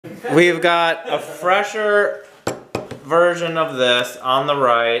We've got a fresher version of this on the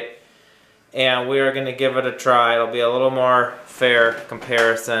right, and we are going to give it a try. It'll be a little more fair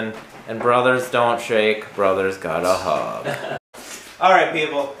comparison. And brothers don't shake, brothers got a hug. Alright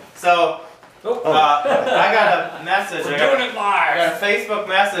people, so I got a message. We're doing it live. I got a Facebook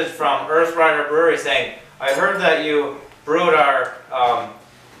message from Earthrider Brewery saying, I heard that you brewed our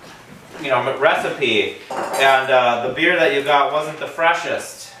recipe, and the beer that you got wasn't the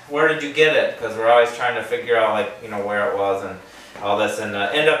freshest. Where did you get it? Because we're always trying to figure out where it was and all this. And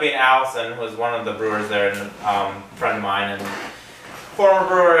ended up being Allison, who's one of the brewers there, and friend of mine and former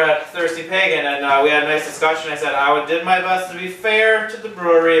brewer at Thirsty Pagan. And we had a nice discussion. I said I did my best to be fair to the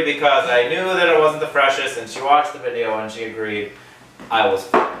brewery because I knew that it wasn't the freshest. And she watched the video and she agreed I was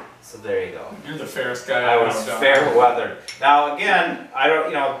fair. So there you go. You're the fairest guy I was fair weathered. Now again, I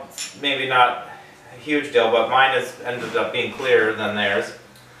don't, maybe not a huge deal, but mine has ended up being clearer than theirs.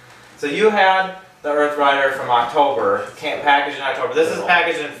 So you had the Earthrider from October, packaged in October. This is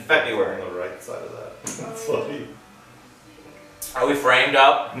packaged in February. On the right side of that. That's funny. Are we framed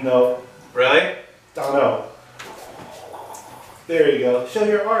up? No. Really? Oh no. There you go. Show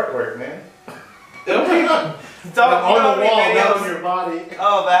your artwork, man. Don't on the wall, not on your body.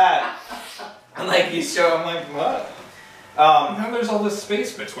 Oh, that. And like you show, I'm like, what? Now there's all this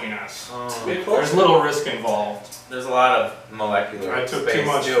space between us. There's little risk involved. There's a lot of molecular I took space too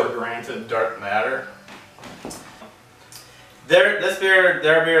much for granted. Dark matter. Their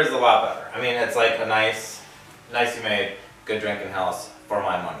beer is a lot better. I mean, it's like a nicely made, good drinking house for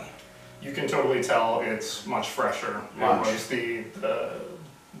my money. You can totally tell it's much fresher. Much. It was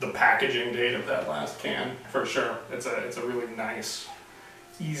the packaging date of that last can, for sure. It's a really nice,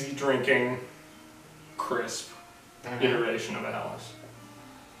 easy drinking, crisp iteration of Alice.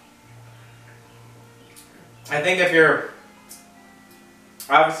 I think if you're,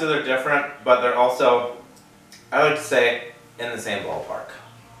 obviously they're different, but they're also, I like to say, in the same ballpark.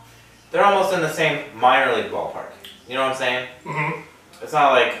 They're almost in the same minor league ballpark. You know what I'm saying? Mm-hmm. It's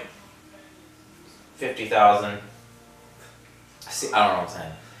not like 50,000. I don't know what I'm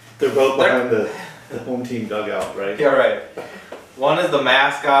saying. They're both behind the home team dugout, right? Yeah, right. One is the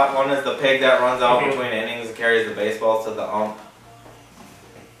mascot, one is the pig that runs out between innings and carries the baseball to the ump.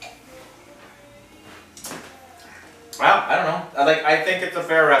 Well, I don't know. I think it's a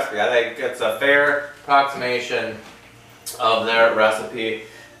fair recipe. I think it's a fair approximation of their recipe.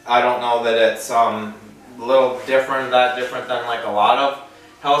 I don't know that it's a little different than like a lot of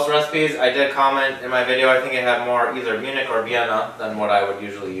house recipes. I did comment in my video, I think it had more either Munich or Vienna than what I would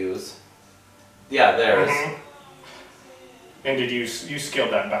usually use. Yeah, theirs. And did you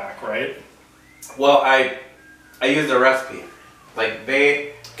scaled that back, right? Well, I used a recipe. Like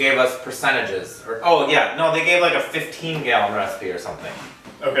they gave us percentages. They gave like a 15-gallon recipe or something.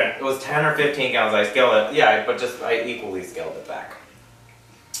 Okay. It was 10 or 15 gallons. I scaled it. Yeah, but I equally scaled it back.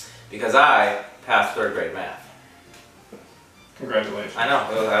 Because I passed 3rd grade math. Congratulations. I know.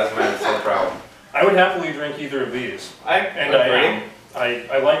 I was so proud. I would happily drink either of these.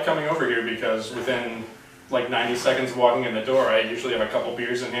 I like coming over here because within like 90 seconds of walking in the door, I usually have a couple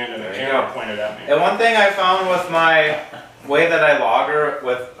beers in hand and a camera pointed at me. And one thing I found with my way that I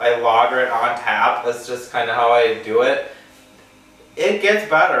lager it on tap, that's just kind of how I do it. It gets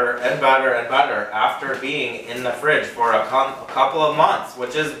better and better and better after being in the fridge for a couple of months,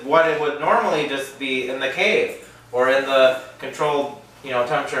 which is what it would normally just be in the cave or in the controlled,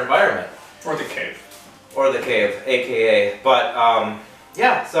 temperature environment. Or the cave. Or the cave, aka. But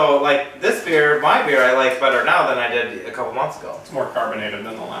yeah, so like this beer, my beer, I like better now than I did a couple months ago. It's more carbonated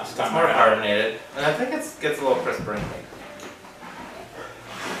than the last time. It's more carbonated, and I think it gets a little crisper in me.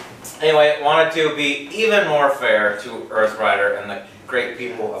 Anyway, wanted to be even more fair to Earthrider and the great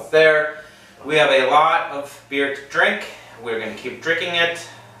people up there. We have a lot of beer to drink. We're going to keep drinking it.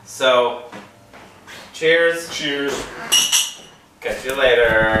 So, cheers. Cheers. Catch you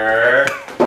later.